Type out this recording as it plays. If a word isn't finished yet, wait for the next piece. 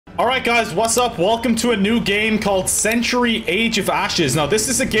Alright guys, what's up? Welcome to a new game called Century Age of Ashes. Now this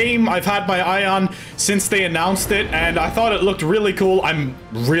is a game I've had my eye on since they announced it, and I thought it looked really cool. I'm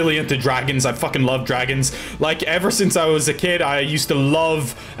really into dragons. I fucking love dragons. Like, ever since I was a kid, I used to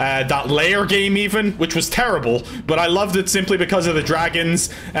love that Lair game even, which was terrible, but I loved it simply because of the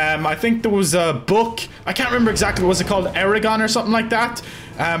dragons. I think there was a book, I can't remember exactly, what was it called? Aragon or something like that?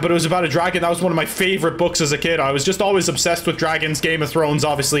 But it was about a dragon. That was one of my favorite books as a kid. I was just always obsessed with dragons. Game of Thrones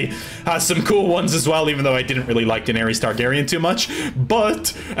obviously has some cool ones as well, even though I didn't really like Daenerys Targaryen too much.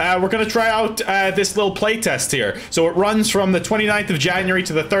 But we're going to try out this little playtest here. So it runs from the 29th of January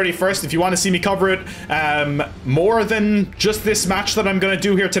to the 31st. If you want to see me cover it more than just this match that I'm going to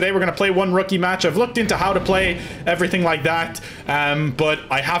do here today, we're going to play one rookie match. I've looked into how to play everything like that, but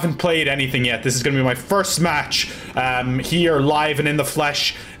I haven't played anything yet. This is going to be my first match here live and in the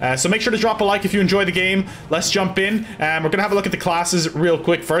flesh. So make sure to drop a like if you enjoy the game. Let's jump in. We're going to have a look at the classes real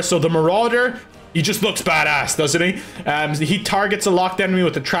quick first. So the Marauder, he just looks badass, doesn't he? He targets a locked enemy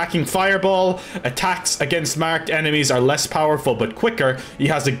with a tracking fireball. Attacks against marked enemies are less powerful but quicker. He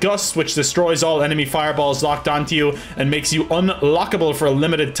has a gust, which destroys all enemy fireballs locked onto you and makes you unlockable for a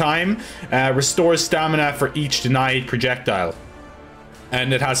limited time. Restores stamina for each denied projectile.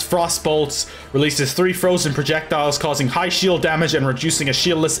 And it has frost bolts, releases 3 frozen projectiles, causing high shield damage and reducing a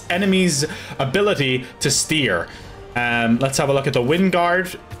shieldless enemy's ability to steer. Let's have a look at the wind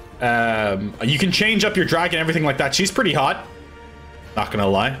guard. You can change up your dragon, everything like that. She's pretty hot, not gonna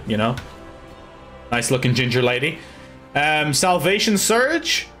lie, you know. Nice looking ginger lady. Salvation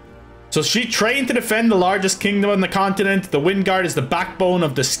Surge. So she trained to defend the largest kingdom on the continent. The Wind Guard is the backbone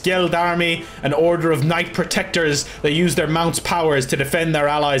of the Skeld army, an order of knight protectors that use their mounts' powers to defend their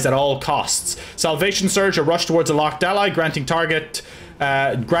allies at all costs. Salvation Surge, a rush towards a locked ally, granting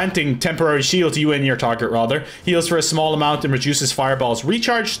temporary shield to you and your target, rather. Heals for a small amount and reduces fireballs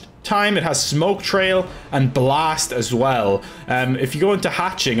recharge time. It has Smoke Trail and Blast as well. If you go into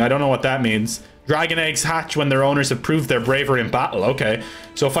hatching, I don't know what that means. Dragon eggs hatch when their owners have proved their bravery in battle. Okay,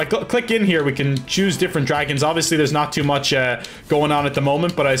 so if I click in here, we can choose different dragons. Obviously, there's not too much going on at the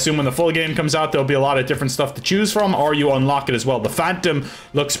moment, but I assume when the full game comes out, there'll be a lot of different stuff to choose from, or you unlock it as well. The Phantom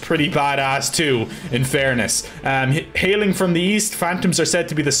looks pretty badass too, in fairness. Hailing from the east, Phantoms are said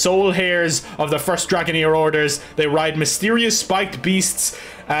to be the soul heirs of the first Dragoneer orders. They ride mysterious spiked beasts.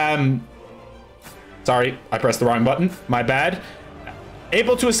 Sorry, I pressed the wrong button. My bad.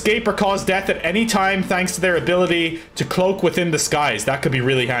 Able to escape or cause death at any time thanks to their ability to cloak within the skies. That could be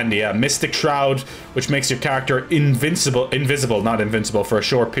really handy. Yeah. Mystic Shroud, which makes your character invisible, not invincible, for a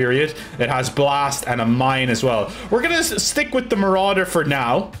short period. It has Blast and a Mine as well. We're gonna stick with the Marauder for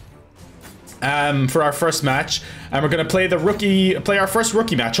now, for our first match, and we're gonna play our first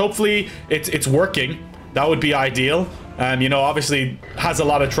rookie match. Hopefully, it's working. That would be ideal. You know, obviously has a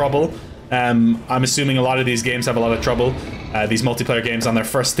lot of trouble. I'm assuming a lot of these games have a lot of trouble. These multiplayer games on their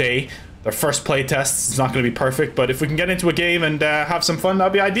first day, their first play tests, it's not going to be perfect, but if we can get into a game and have some fun,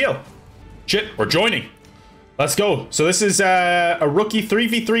 that'd be ideal. Shit, we're joining. Let's go. So this is a rookie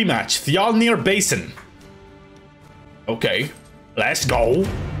 3v3 match. Thjalnir Basin. Okay, let's go.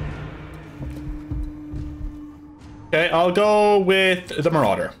 Okay, I'll go with the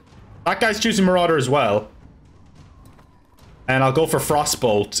Marauder. That guy's choosing Marauder as well. And I'll go for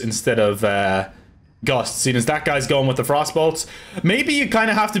Frostbolt instead of Gust, seeing as that guy's going with the Frostbolts. Maybe you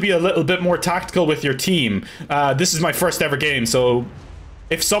kind of have to be a little bit more tactical with your team. This is my first ever game, so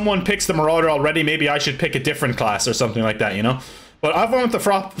if someone picks the Marauder already, maybe I should pick a different class or something like that, you know? But I've gone with the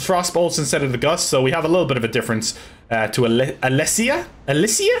Frostbolts instead of the Gust, so we have a little bit of a difference to Alicia?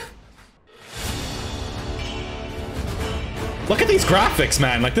 Alicia? Look at these graphics,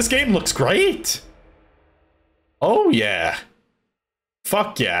 man. Like, this game looks great. Oh, yeah.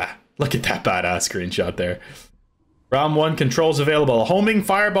 Fuck yeah. Look at that badass screenshot there. Round 1, controls available. Homing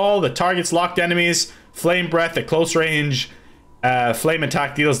Fireball that targets locked enemies. Flame Breath at close range. Flame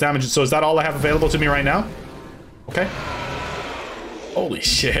Attack deals damage. So is that all I have available to me right now? Okay. Holy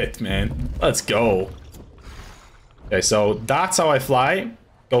shit, man. Let's go. Okay, so that's how I fly.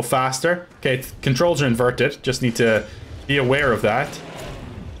 Go faster. Okay, controls are inverted. Just need to be aware of that.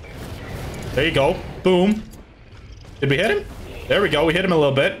 There you go. Boom. Did we hit him? There we go. We hit him a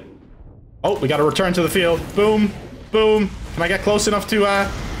little bit. Oh, we got to return to the field. Boom. Boom. Can I get close enough to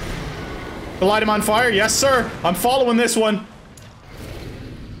light him on fire? Yes, sir. I'm following this one.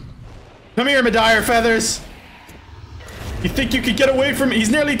 Come here, my dire feathers. You think you could get away from me?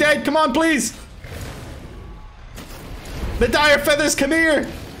 He's nearly dead. Come on, please. The dire feathers, come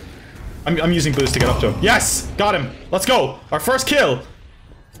here. I'm using boost to get up to him. Yes, got him. Let's go. Our first kill.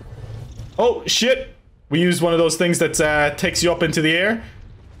 Oh, shit. We used one of those things that takes you up into the air.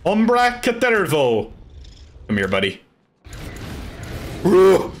 Umbra Catervo. Come here, buddy.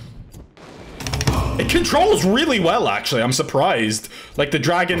 It controls really well, actually. I'm surprised. Like, the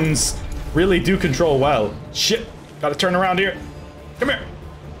dragons really do control well. Shit. Gotta turn around here. Come here.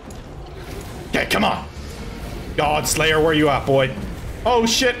 Okay, come on. God Slayer, where you at, boy? Oh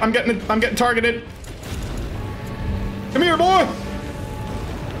shit, I'm getting targeted. Come here, boy.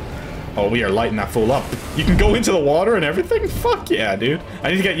 Oh, we are lighting that fool up. You can go into the water and everything? Fuck yeah, dude.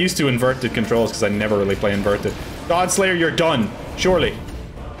 I need to get used to inverted controls because I never really play inverted. God Slayer, you're done. Surely.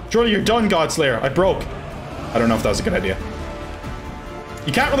 Surely you're done, God Slayer. I broke. I don't know if that was a good idea.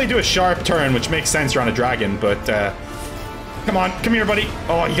 You can't really do a sharp turn, which makes sense. You're on a dragon, but come on, come here, buddy.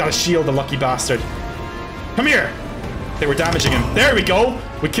 Oh, you got a shield, the lucky bastard. Come here. They were damaging him. There we go.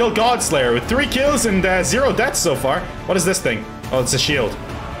 We killed God Slayer with 3 kills and 0 deaths so far. What is this thing? Oh, it's a shield.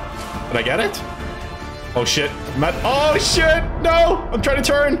 Did I get it? Oh shit. Oh shit. No. I'm trying to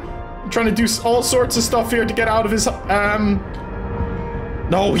turn. I'm trying to do all sorts of stuff here to get out of his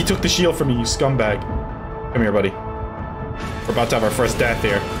No, he took the shield from me, you scumbag. Come here, buddy. We're about to have our first death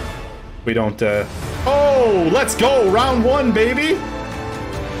here. We don't Oh, let's go. Round 1, baby.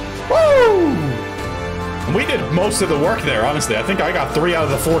 Woo! And we did most of the work there, honestly. I think I got 3 out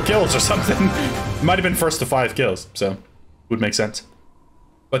of the 4 kills or something. Might have been first to 5 kills, so would make sense.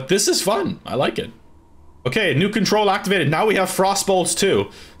 But this is fun. I like it. Okay, new control activated. Now we have Frostbolts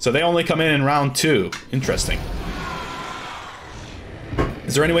too. So they only come in round 2. Interesting.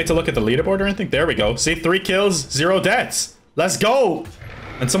 Is there any way to look at the leaderboard or anything? There we go. See, 3 kills, 0 deaths. Let's go.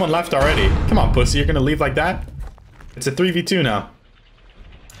 And someone left already. Come on, pussy. You're going to leave like that? It's a 3v2 now.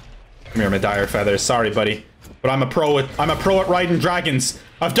 Come here, my dire feathers. Sorry, buddy. But I'm a pro at riding dragons.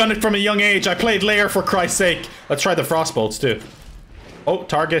 I've done it from a young age. I played Lair for Christ's sake. Let's try the Frostbolts too. Oh,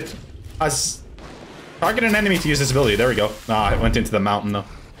 target an enemy to use this ability. There we go. Ah, it went into the mountain though.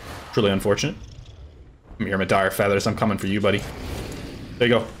 Truly unfortunate. Come here, my dire feathers. I'm coming for you, buddy. There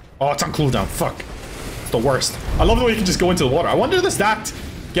you go. Oh, it's on cooldown. Fuck. It's the worst. I love the way you can just go into the water. I wonder does that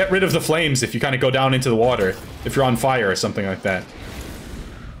get rid of the flames if you kind of go down into the water, if you're on fire or something like that.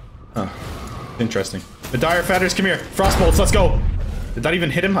 Huh. Interesting. The dire feathers, come here. Frostbolts, let's go. Did that even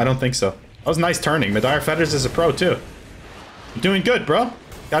hit him? I don't think so. That was nice turning. The dire feathers is a pro too. You're doing good, bro.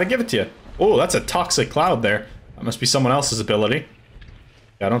 Gotta give it to you. Oh, that's a toxic cloud there. That must be someone else's ability.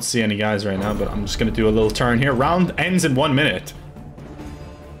 Yeah, I don't see any guys right now, but I'm just gonna do a little turn here. Round ends in 1 minute.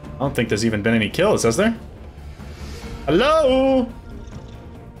 I don't think there's even been any kills, has there? Hello?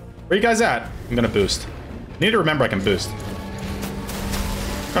 Where you guys at? I'm gonna boost. I need to remember I can boost.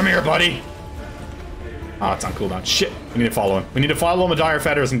 Come here, buddy. Oh, it's on cooldown. Shit. We need to follow him. We need to follow him with dire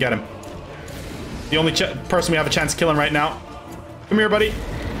feathers and get him. The only person we have a chance to kill him right now. Come here, buddy.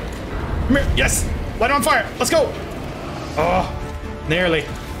 Come here. Yes. Light him on fire. Let's go. Oh, nearly.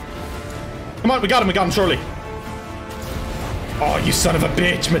 Come on. We got him. We got him shortly. Oh, you son of a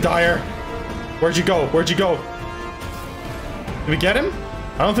bitch, Medire. Where'd you go? Where'd you go? Did we get him?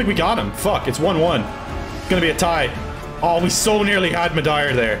 I don't think we got him. Fuck. It's 1-1. It's gonna be a tie. Oh, we so nearly had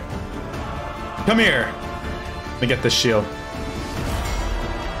Medire there. Come here. Let me get this shield.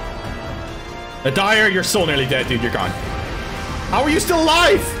 Medire, you're so nearly dead, dude. You're gone. How are you still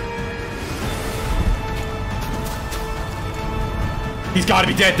alive? He's got to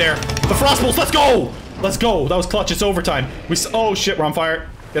be dead there. The Frostbolts, let's go! Let's go. That was clutch. It's overtime. Oh, shit. We're on fire.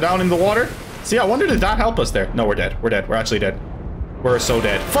 Get down in the water. See, I wonder did that help us there? No, we're dead. We're dead. We're actually dead. We're so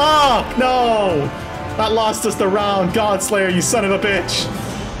dead. Fuck! No! That lost us the round. God Slayer, you son of a bitch.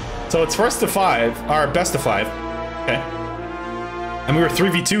 So it's first to 5. Or best of 5. Okay. And we were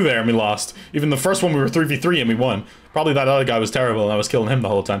 3v2 there and we lost. Even the first one we were 3v3 and we won. Probably that other guy was terrible and I was killing him the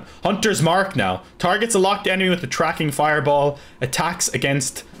whole time. Hunter's Mark now. Targets a locked enemy with a tracking fireball. Attacks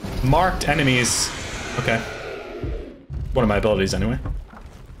against marked enemies. Okay. One of my abilities anyway.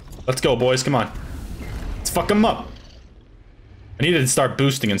 Let's go, boys. Come on. Let's fuck them up. I need to start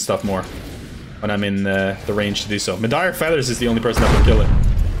boosting and stuff more when I'm in the range to do so. Medire Feathers is the only person that will kill it.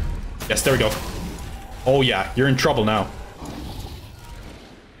 Yes, there we go. Oh yeah, you're in trouble now.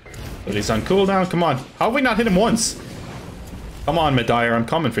 But he's on cooldown. Come on. How have we not hit him once? Come on, Medire. I'm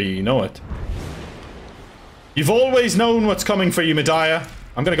coming for you. You know it. You've always known what's coming for you, Medire.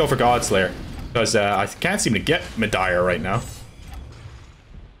 I'm gonna go for Godslayer. Because I can't seem to get Medire right now.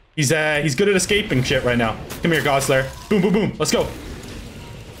 He's good at escaping shit right now. Come here, Godslayer. Boom, boom, boom. Let's go.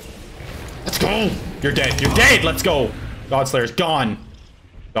 Let's go. You're dead. You're dead. Let's go. Godslayer's gone.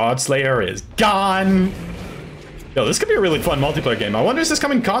 Godslayer is gone. Yo, this could be a really fun multiplayer game. I wonder is this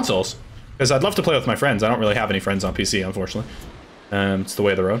coming consoles? Because I'd love to play with my friends. I don't really have any friends on PC, unfortunately. It's the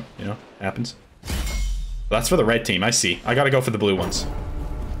way of the road, you know, happens. That's for the red team, I see. I gotta go for the blue ones.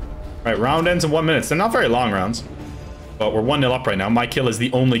 Right, round ends in 1 minute. They're not very long rounds. But we're 1-0 up right now. My kill is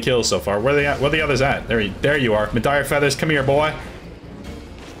the only kill so far. Where are they at? Where are the others at? There you are. Dire Feathers, come here, boy.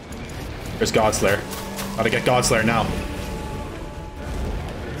 There's Godslayer. Gotta get Godslayer now.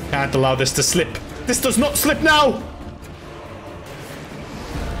 Can't allow this to slip. This does not slip now!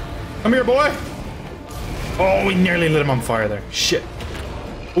 Come here, boy. Oh, we nearly lit him on fire there. Shit.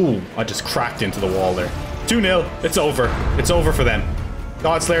 Ooh, I just cracked into the wall there. 2-0. It's over. It's over for them.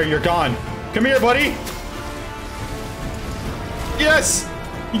 Godslayer, you're gone. Come here, buddy. Yes!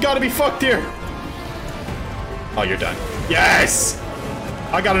 You gotta be fucked here. Oh, you're done. Yes!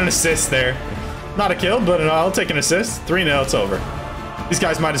 I got an assist there. Not a kill, but I'll take an assist. 3-0, it's over. These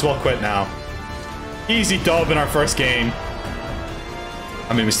guys might as well quit now. Easy dub in our first game.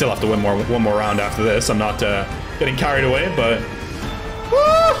 I mean, we still have to win one more round after this. I'm not getting carried away, but...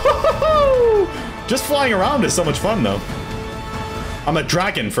 Woo-hoo-hoo-hoo! Just flying around is so much fun, though. I'm a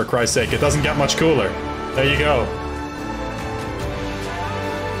dragon, for Christ's sake. It doesn't get much cooler. There you go.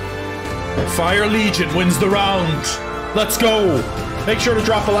 Fire Legion wins the round. Let's go. Make sure to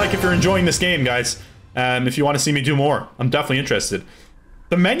drop a like if you're enjoying this game, guys. If you want to see me do more. I'm definitely interested.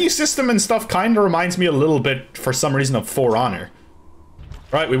 The menu system and stuff kind of reminds me a little bit, for some reason, of For Honor.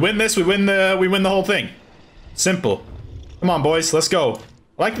 Right, we win this, we win the whole thing. Simple. Come on, boys, let's go.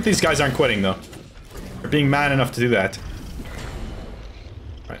 I like that these guys aren't quitting, though. They're being man enough to do that.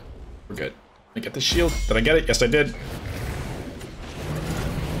 Right, we're good. Let me get the shield. Did I get it? Yes, I did.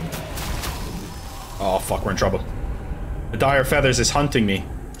 Oh, fuck, we're in trouble. The Dire Feathers is hunting me.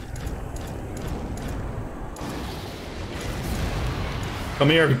 Come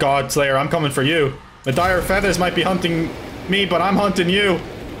here, Godslayer, I'm coming for you. The Dire Feathers might be hunting me, but I'm hunting you.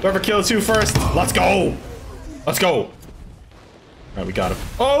 Whoever kills you first. Let's go. Let's go. Alright, we got him.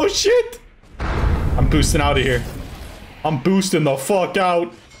 Oh, shit. I'm boosting out of here. I'm boosting the fuck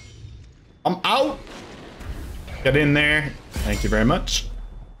out. I'm out. Get in there. Thank you very much.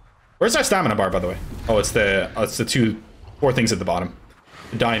 Where's our stamina bar, by the way? Oh, it's the four things at the bottom.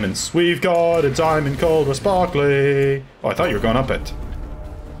 The diamonds. We've got a diamond called a sparkly. Oh, I thought you were going up it.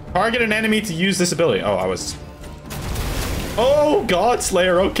 Target an enemy to use this ability. Oh, I was... Oh,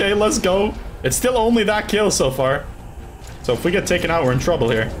 Godslayer. Okay, let's go. It's still only that kill so far. So if we get taken out, we're in trouble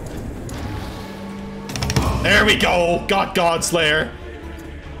here. There we go. Got Godslayer.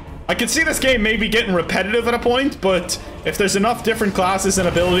 I could see this game maybe getting repetitive at a point, but if there's enough different classes and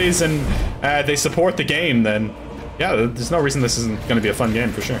abilities and they support the game, then yeah, there's no reason this isn't going to be a fun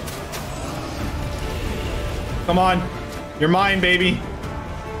game for sure. Come on. You're mine, baby.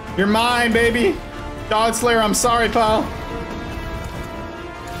 You're mine, baby. Godslayer, I'm sorry, pal.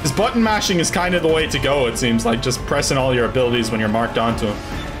 This button mashing is kind of the way to go, it seems like, just pressing all your abilities when you're marked onto them.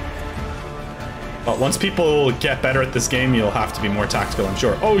 But once people get better at this game, you'll have to be more tactical, I'm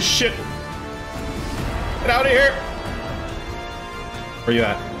sure. Oh, shit. Get out of here. Where you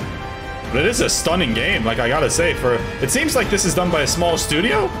at? But it is a stunning game, like I gotta say. It seems like this is done by a small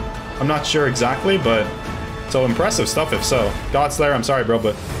studio. I'm not sure exactly, but so impressive stuff if so. Godslayer, I'm sorry, bro,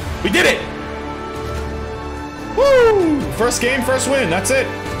 but we did it! Woo! First game, first win. That's it.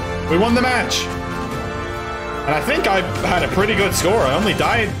 We won the match. And I think I had a pretty good score. I only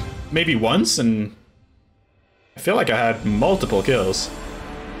died maybe once, and I feel like I had multiple kills.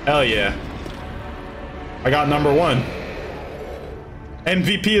 Hell yeah. I got number 1.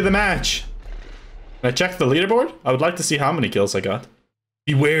 MVP of the match. Can I check the leaderboard? I would like to see how many kills I got.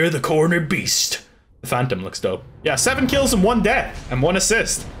 Beware the cornered beast. The Phantom looks dope. Yeah, 7 kills and 1 death and 1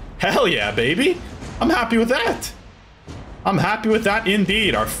 assist. Hell yeah, baby. I'm happy with that. I'm happy with that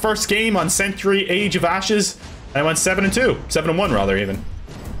indeed. Our first game on Century Age of Ashes. I went 7-2. 7-1 rather even.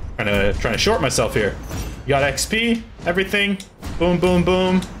 Trying to short myself here. You got XP, everything. Boom, boom,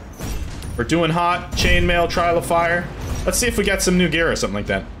 boom. We're doing hot. Chainmail, Trial of Fire. Let's see if we get some new gear or something like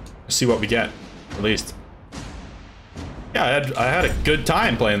that. Let's see what we get, at least. Yeah, I had a good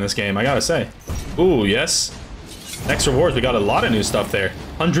time playing this game, I gotta say. Ooh, yes. Next rewards, we got a lot of new stuff there.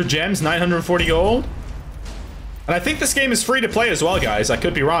 100 gems, 940 gold. And I think this game is free to play as well, guys. I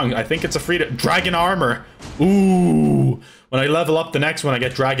could be wrong. I think it's a free to... Dragon Armor. Ooh. When I level up the next one, I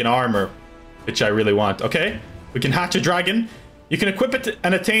get Dragon Armor, which I really want. Okay. We can hatch a dragon. You can equip it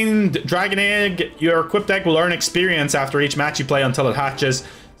and attain Dragon Egg. Your equipped egg will earn experience after each match you play until it hatches.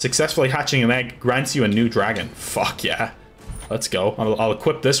 Successfully hatching an egg grants you a new dragon. Fuck yeah. Let's go. I'll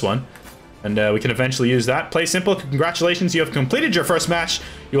equip this one. And we can eventually use that. Play simple. Congratulations, you have completed your first match.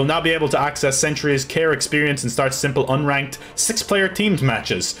 You will now be able to access Century's care experience and start simple unranked 6-player teams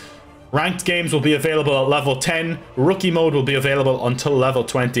matches. Ranked games will be available at level 10. Rookie mode will be available until level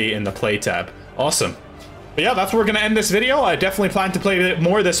 20 in the play tab. Awesome. But yeah, that's where we're going to end this video. I definitely plan to play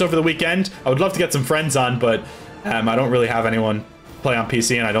more of this over the weekend. I would love to get some friends on, but I don't really have anyone play on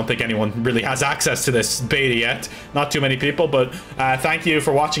PC, and I don't think anyone really has access to this beta yet. Not too many people, but thank you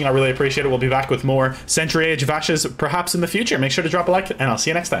for watching. I really appreciate it. We'll be back with more Century Age of Ashes perhaps in the future. Make sure to drop a like, and I'll see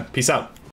you next time. Peace out.